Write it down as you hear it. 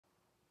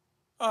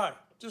Hi,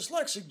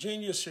 Dyslexic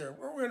Genius here.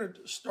 What we're going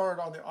to start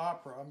on the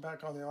Opera, I'm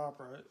back on the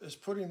Opera, is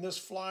putting this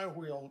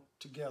flywheel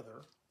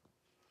together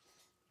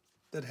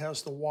that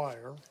has the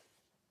wire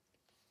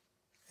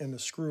and the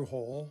screw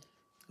hole,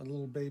 a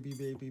little baby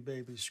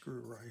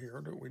screw right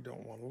here that we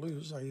don't want to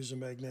lose. I use a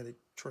magnetic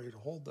tray to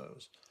hold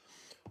those.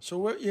 So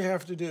what you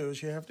have to do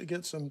is you have to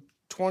get some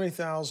 20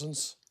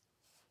 thousandths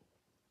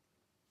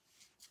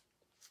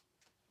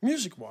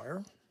music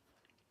wire,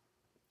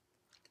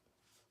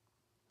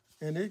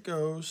 and it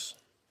goes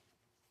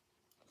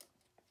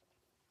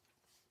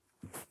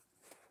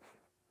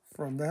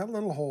from that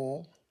little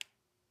hole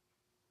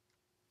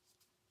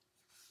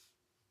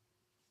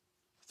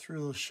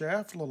through the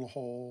shaft little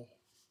hole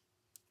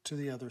to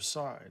the other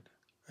side.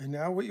 And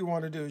now what you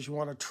want to do is you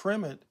want to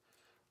trim it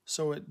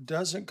so it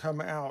doesn't come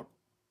out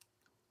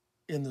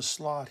in the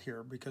slot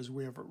here, because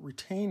we have a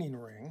retaining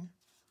ring,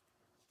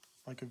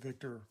 like a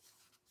Victor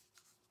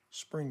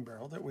spring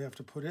barrel, that we have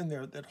to put in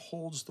there that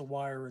holds the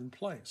wire in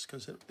place,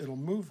 because it'll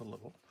move a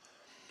little.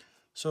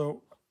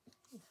 So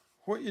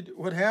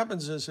what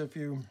happens is, if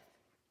you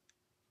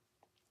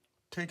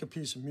take a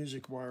piece of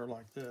music wire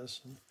like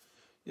this, and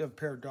you have a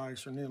pair of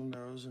dikes or needle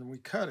nose, and we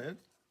cut it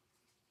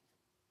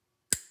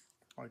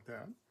like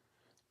that.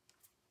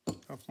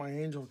 If my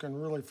angel can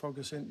really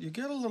focus in, you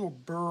get a little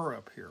burr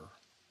up here.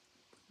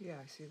 Yeah,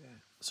 I see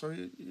that. So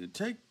you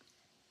take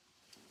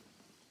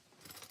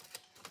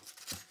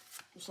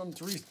some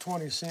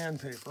 320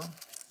 sandpaper,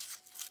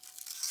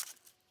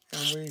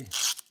 and we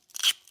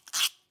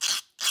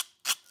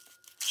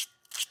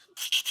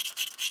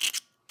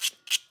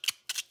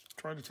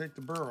try to take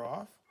the burr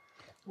off.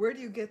 Where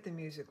do you get the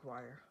music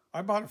wire?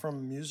 I bought it from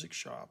a music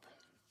shop,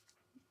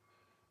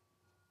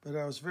 but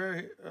I was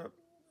very,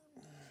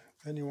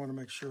 then you want to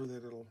make sure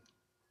that it'll,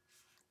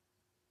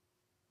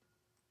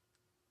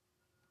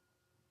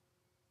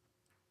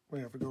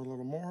 we have to go a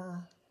little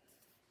more,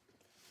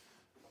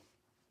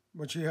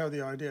 but you have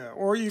the idea.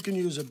 Or you can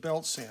use a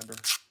belt sander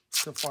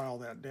to file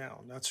that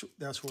down.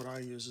 That's what I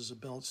use, is a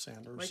belt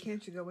sander. Why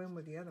can't you go in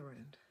with the other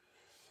end?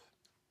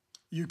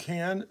 You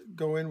can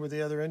go in with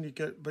the other end,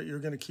 but you're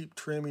going to keep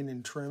trimming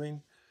and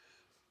trimming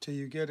till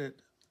you get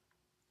it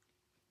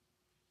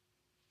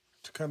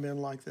to come in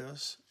like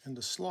this and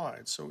to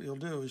slide. So what you'll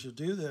do is you'll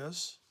do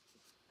this.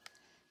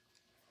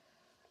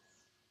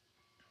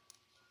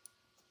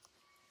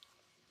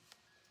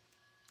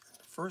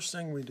 The first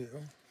thing we do,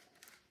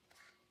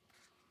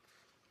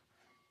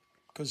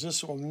 because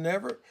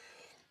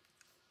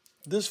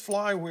this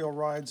flywheel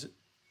rides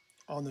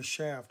on the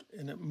shaft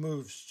and it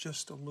moves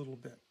just a little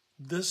bit.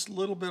 This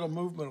little bit of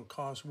movement will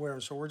cause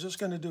wear. So we're just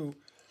going to do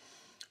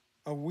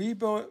a wee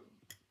bit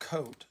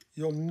coat.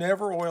 You'll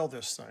never oil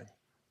this thing.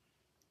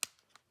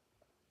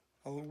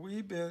 A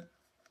wee bit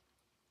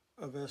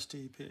of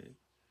STP.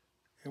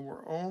 And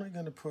we're only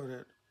going to put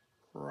it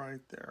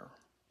right there.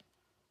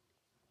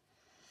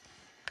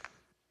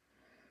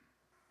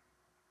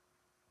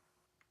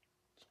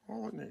 That's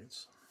all it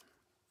needs.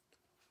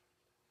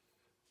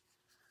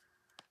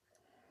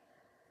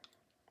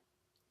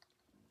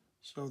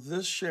 So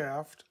this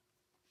shaft,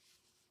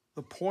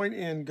 the point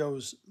end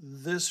goes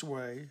this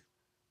way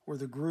where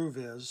the groove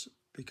is,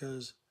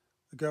 because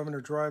the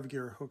governor drive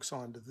gear hooks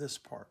onto this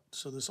part.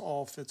 So this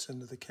all fits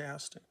into the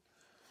casting.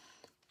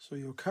 So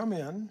you'll come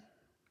in,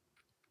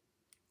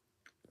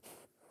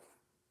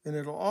 and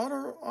it'll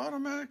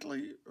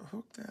automatically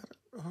hook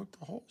the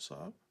holes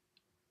up.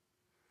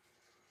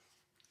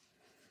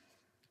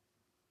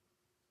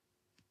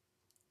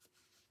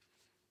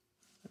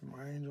 And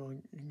my angel,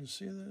 you can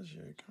see this,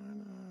 you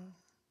kind of,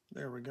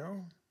 there we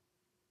go.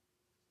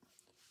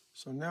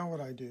 So now what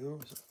I do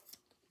is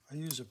I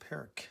use a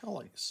pair of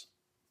Kellys.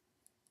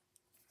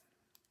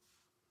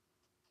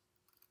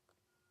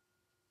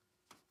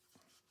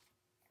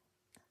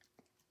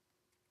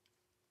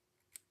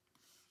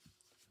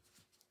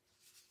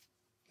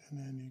 And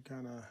then you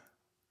kind of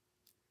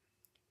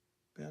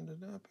bend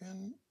it up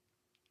in.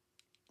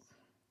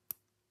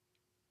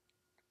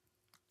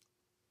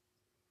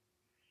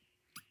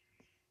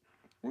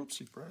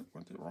 Whoopsie, Brett,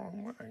 went the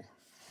wrong way.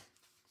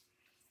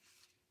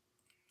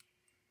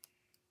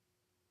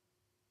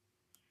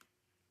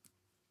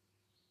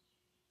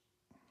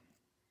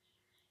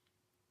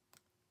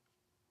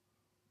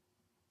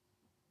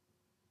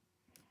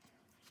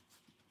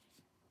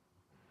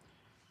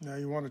 Now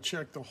you want to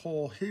check the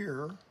hole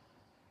here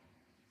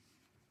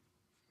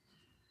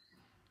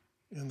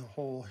and the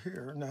hole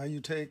here. Now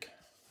you take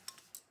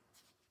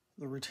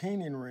the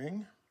retaining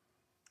ring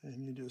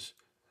and you just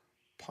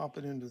pop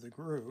it into the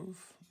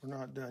groove. We're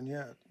not done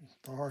yet.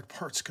 The hard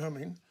part's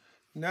coming.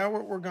 Now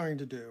what we're going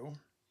to do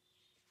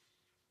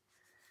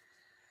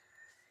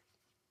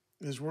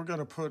is we're going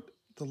to put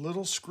the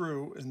little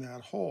screw in that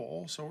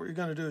hole. So what you're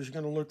going to do is you're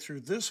going to look through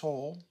this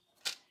hole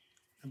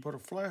and put a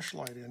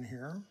flashlight in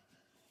here.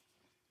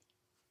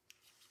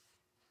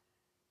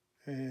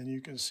 And you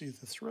can see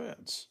the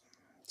threads.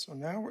 So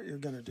now what you're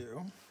going to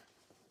do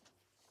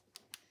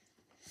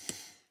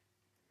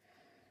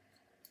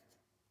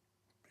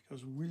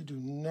because we do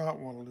not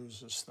want to lose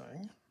this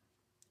thing,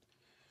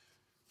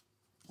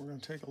 we're going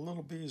to take a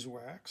little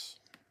beeswax.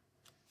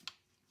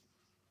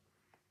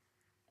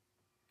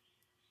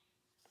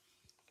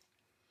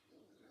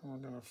 And we're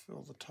going to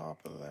fill the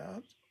top of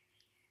that.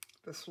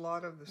 The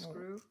slot of the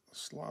screw? The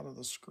slot of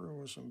the screw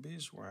with some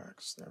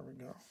beeswax. There we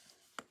go.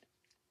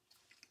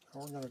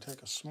 Now we're going to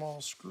take a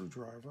small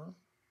screwdriver.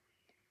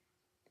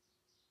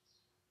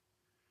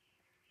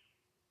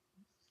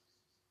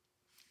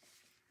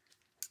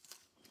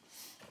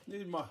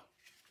 Need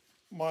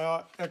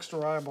my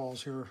extra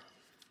eyeballs here.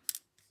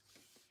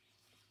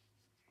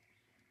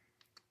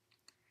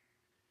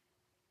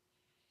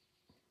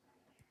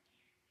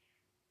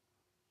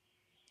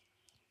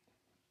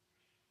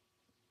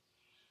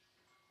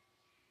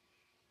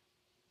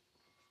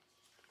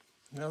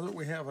 Now that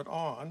we have it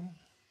on,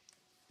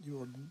 you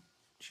will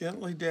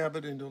gently dab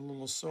it into a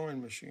little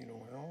sewing machine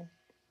oil.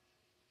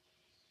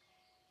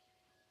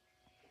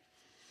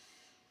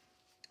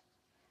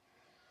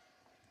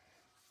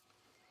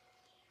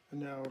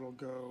 And now it'll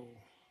go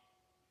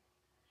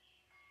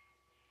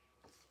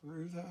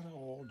through that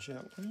hole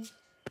gently.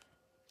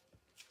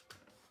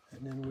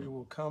 And then we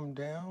will come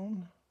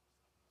down.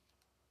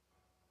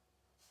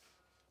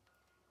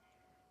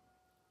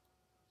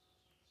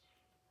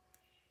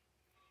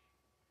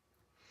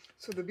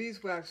 So the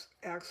beeswax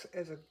acts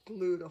as a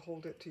glue to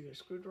hold it to your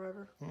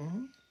screwdriver?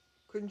 Mm-hmm.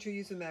 Couldn't you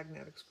use a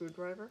magnetic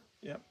screwdriver?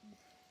 Yep.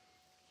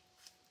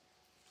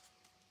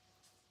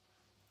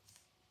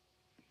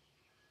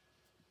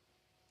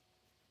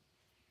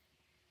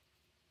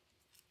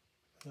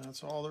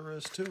 That's all there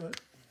is to it.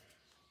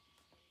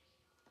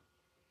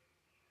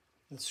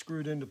 It's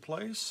screwed into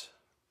place,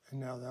 and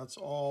now that's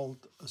all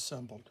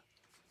assembled.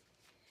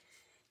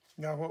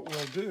 Now what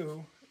we'll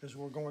do is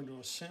we're going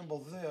to assemble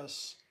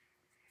this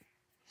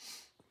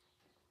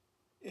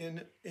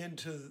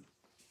into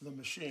the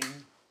machine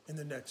in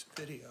the next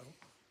video.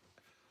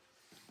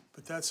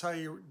 But that's how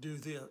you do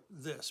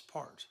this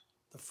part,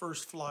 the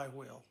first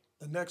flywheel.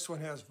 The next one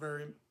has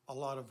a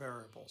lot of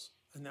variables,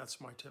 and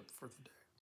that's my tip for the day.